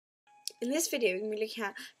In this video, we're going to be looking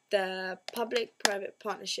at the public-private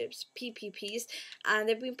partnerships, PPPs, and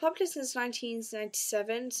they've been popular since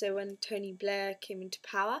 1997, so when Tony Blair came into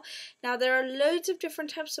power. Now, there are loads of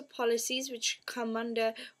different types of policies which come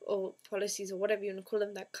under, or policies, or whatever you want to call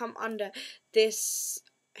them, that come under this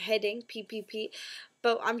heading, PPP.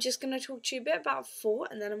 But I'm just going to talk to you a bit about four,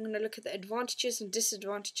 and then I'm going to look at the advantages and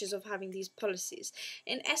disadvantages of having these policies.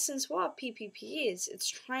 In essence, what a PPP is, it's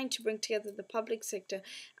trying to bring together the public sector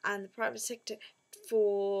and the private sector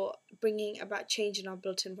for bringing about change in our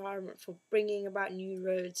built environment, for bringing about new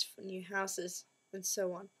roads, for new houses, and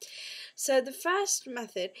so on. So the first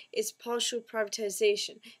method is partial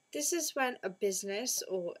privatization. This is when a business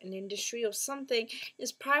or an industry or something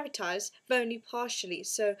is privatized, but only partially.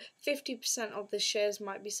 So 50% of the shares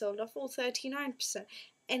might be sold off, or 39%.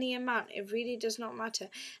 Any amount, it really does not matter.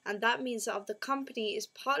 And that means that the company is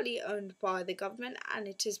partly owned by the government and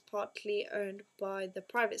it is partly owned by the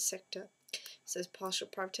private sector. So it's partial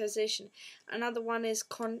privatization. Another one is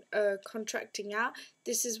contracting out.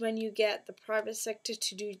 This is when you get the private sector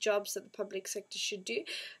to do jobs that the public sector should do.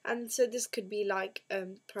 And so this could be like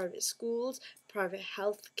private schools, private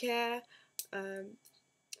healthcare.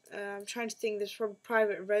 I'm trying to think, there's probably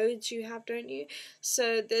private roads you have, don't you?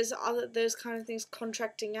 So there's those kind of things,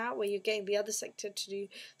 contracting out, where you're getting the other sector to do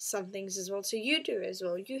some things as well. So you do as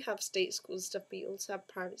well. You have state schools stuff, but you also have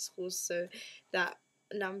private schools, so that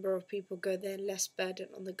number of people go there, less burden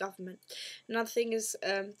on the government. Another thing is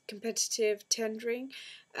competitive tendering.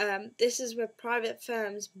 This is where private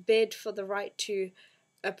firms bid for the right to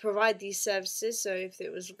provide these services. So if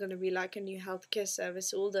it was going to be like a new healthcare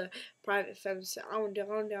service, all the private firms say,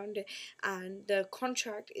 and the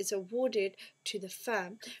contract is awarded to the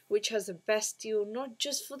firm which has the best deal, not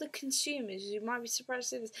just for the consumers. You might be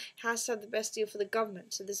surprised that this has to have the best deal for the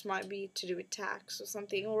government. So this might be to do with tax or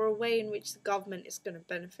something, or a way in which the government is going to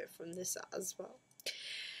benefit from this as well.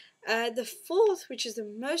 The fourth, which is the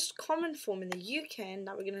most common form in the UK, and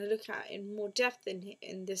that we're going to look at in more depth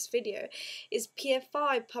in this video, is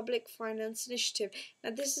PFI, Public Finance Initiative.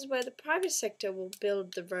 Now this is where the private sector will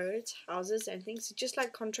build the roads, houses, and things. So just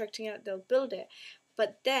like contracting out, they'll build it.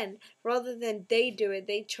 But then, rather than they do it,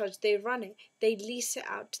 they run it, they lease it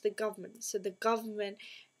out to the government. So the government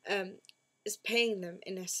is paying them,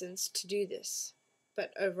 in essence, to do this,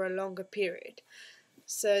 but over a longer period.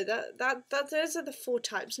 So those are the four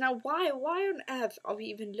types. Now, why on earth are we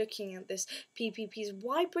even looking at this PPPs?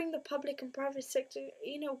 Why bring the public and private sector?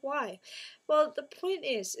 You know, why? Well, the point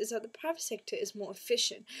is that the private sector is more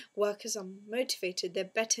efficient. Workers are motivated. They're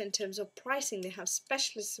better in terms of pricing. They have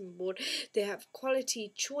specialists on board. They have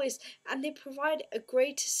quality, choice, and they provide a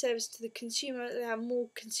greater service to the consumer. They have more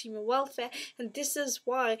consumer welfare, and this is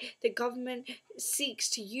why the government seeks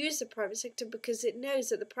to use the private sector, because it knows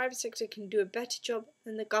that the private sector can do a better job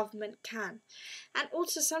than the government can. And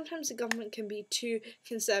also sometimes the government can be too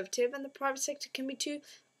conservative and the private sector can be too,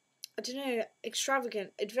 I don't know,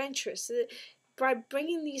 extravagant, adventurous. By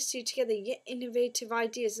bringing these two together, you get innovative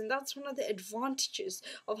ideas, and that's one of the advantages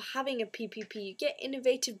of having a PPP. You get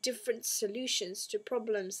innovative, different solutions to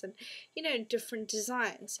problems and, you know, different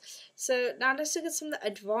designs. So now let's look at some of the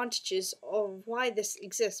advantages of why this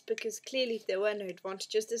exists, because clearly if there were no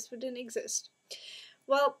advantages, this wouldn't exist.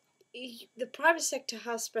 Well, the private sector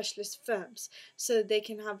has specialist firms, so they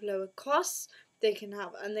can have lower costs, they're going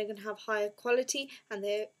to have higher quality, and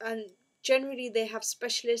generally they have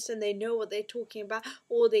specialists and they know what they're talking about,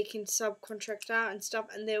 or they can subcontract out and stuff,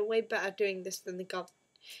 and they're way better doing this than the government.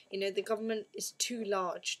 You know, the government is too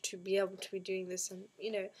large to be able to be doing this, and,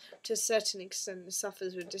 you know, to a certain extent it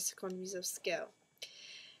suffers with diseconomies of scale.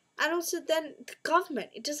 And also then the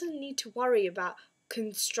government, it doesn't need to worry about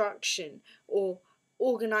construction or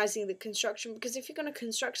organising the construction, because if you're going to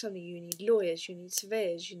construct something, you need lawyers, you need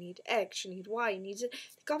surveyors, you need X, you need Y, you need Z.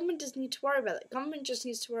 The government doesn't need to worry about that. The government just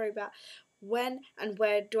needs to worry about when and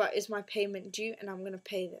where is my payment due, and I'm going to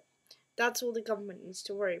pay them. That's all the government needs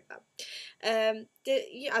to worry about.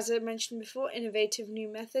 As I mentioned before, innovative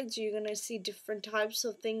new methods. You're going to see different types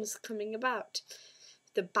of things coming about.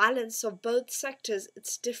 The balance of both sectors,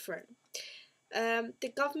 it's different.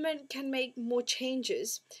 The government can make more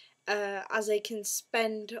changes as they can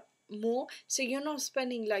spend more. So you're not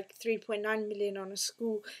spending like 3.9 million on a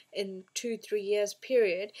school in 2-3 years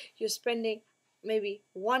period. You're spending maybe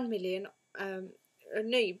 1 million.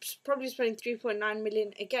 No, you're probably spending 3.9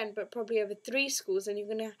 million again, but probably over 3 schools, and you're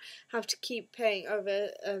going to have to keep paying over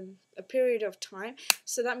a period of time.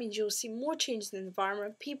 So that means you'll see more changes in the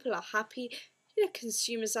environment. People are happy. You know,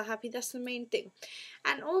 consumers are happy. That's the main thing.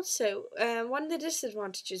 And also, one of the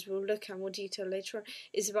disadvantages we'll look at in more detail later on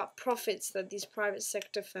is about profits that these private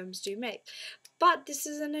sector firms do make. But this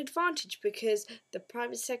is an advantage because the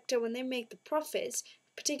private sector, when they make the profits,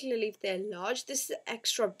 particularly if they're large, this is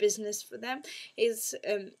extra business for them, is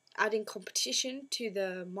adding competition to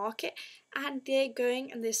the market, and they're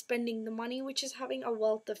going and they're spending the money, which is having a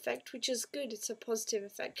wealth effect, which is good. It's a positive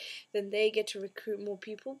effect. Then they get to recruit more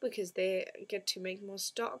people because they get to make more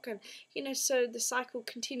stock, and so the cycle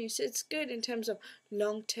continues. So it's good in terms of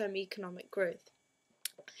long-term economic growth.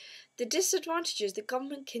 The disadvantage is the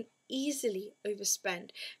government can easily overspend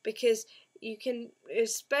because you can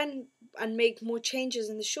spend and make more changes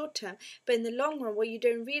in the short term, but in the long run, what you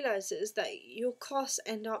don't realize is that your costs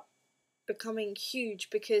end up becoming huge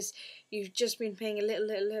because you've just been paying a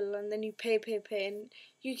little, and then you pay, and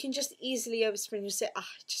you can just easily overspend. You say,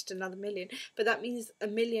 just another million, but that means a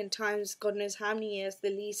million times God knows how many years the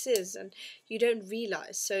lease is, and you don't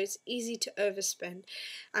realize. So it's easy to overspend,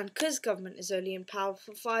 and because government is only in power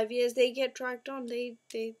for 5 years, they get dragged on. They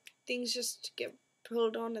things just get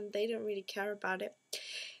pulled on, and they don't really care about it.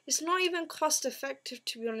 It's not even cost effective,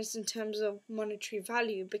 to be honest, in terms of monetary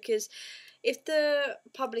value, because if the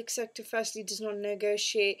public sector firstly does not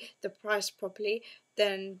negotiate the price properly,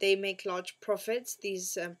 then they make large profits,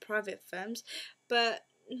 these private firms. But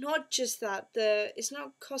not just that, it's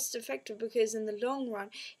not cost effective because in the long run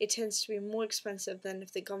it tends to be more expensive than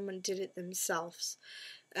if the government did it themselves.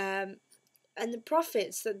 And the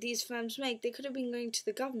profits that these firms make, they could have been going to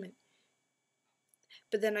the government.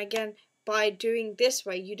 But then again, by doing this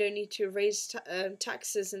way, you don't need to raise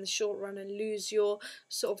taxes in the short run and lose your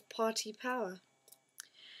sort of party power.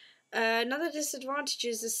 Another disadvantage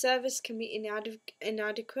is the service can be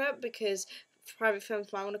inadequate because private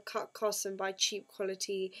firms might want to cut costs and buy cheap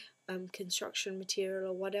quality construction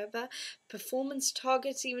material or whatever. Performance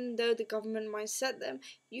targets, even though the government might set them,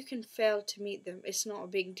 you can fail to meet them. It's not a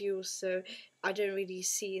big deal, so I don't really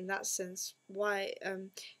see in that sense why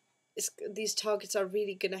these targets are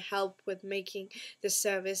really going to help with making the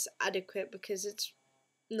service adequate, because it's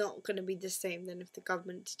not going to be the same than if the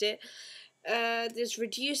government did it. There's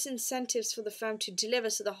reduced incentives for the firm to deliver.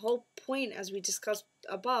 So the whole point, as we discussed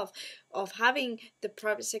above, of having the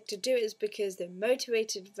private sector do it is because they're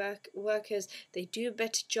motivated workers, they do a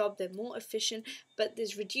better job, they're more efficient, but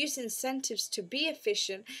there's reduced incentives to be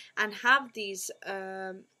efficient and have these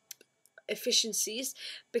efficiencies,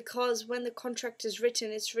 because when the contract is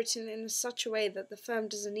written, it's written in such a way that the firm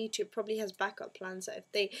doesn't need to. It probably has backup plans that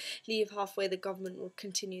if they leave halfway, the government will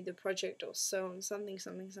continue the project, or so on, something,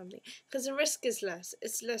 because the risk is less.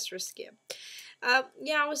 It's less riskier. I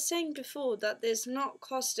was saying before that there's not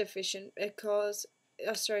cost efficient because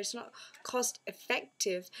it's not cost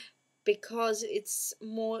effective because it's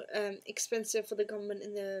more expensive for the government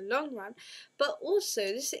in the long run. But also,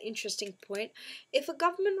 this is an interesting point, if a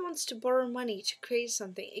government wants to borrow money to create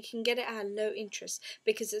something, it can get it at a low interest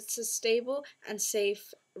because it's a stable and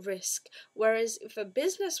safe risk, whereas if a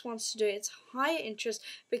business wants to do it, it's higher interest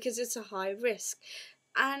because it's a high risk.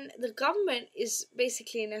 And the government is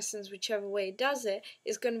basically, in essence, whichever way it does it,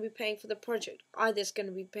 is going to be paying for the project. Either it's going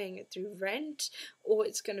to be paying it through rent, or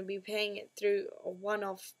it's going to be paying it through a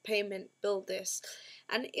one-off payment, build this.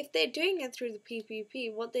 And if they're doing it through the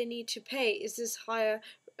PPP, what they need to pay is this higher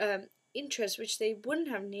interest, which they wouldn't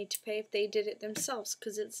have need to pay if they did it themselves,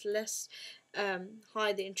 because it's less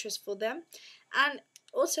high the interest for them. And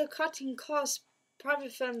also cutting costs.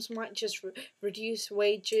 Private firms might just reduce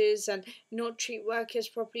wages and not treat workers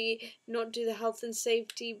properly, not do the health and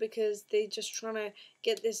safety because they're just trying to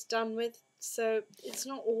get this done with. So it's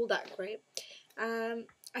not all that great. I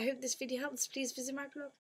hope this video helps. Please visit my blog.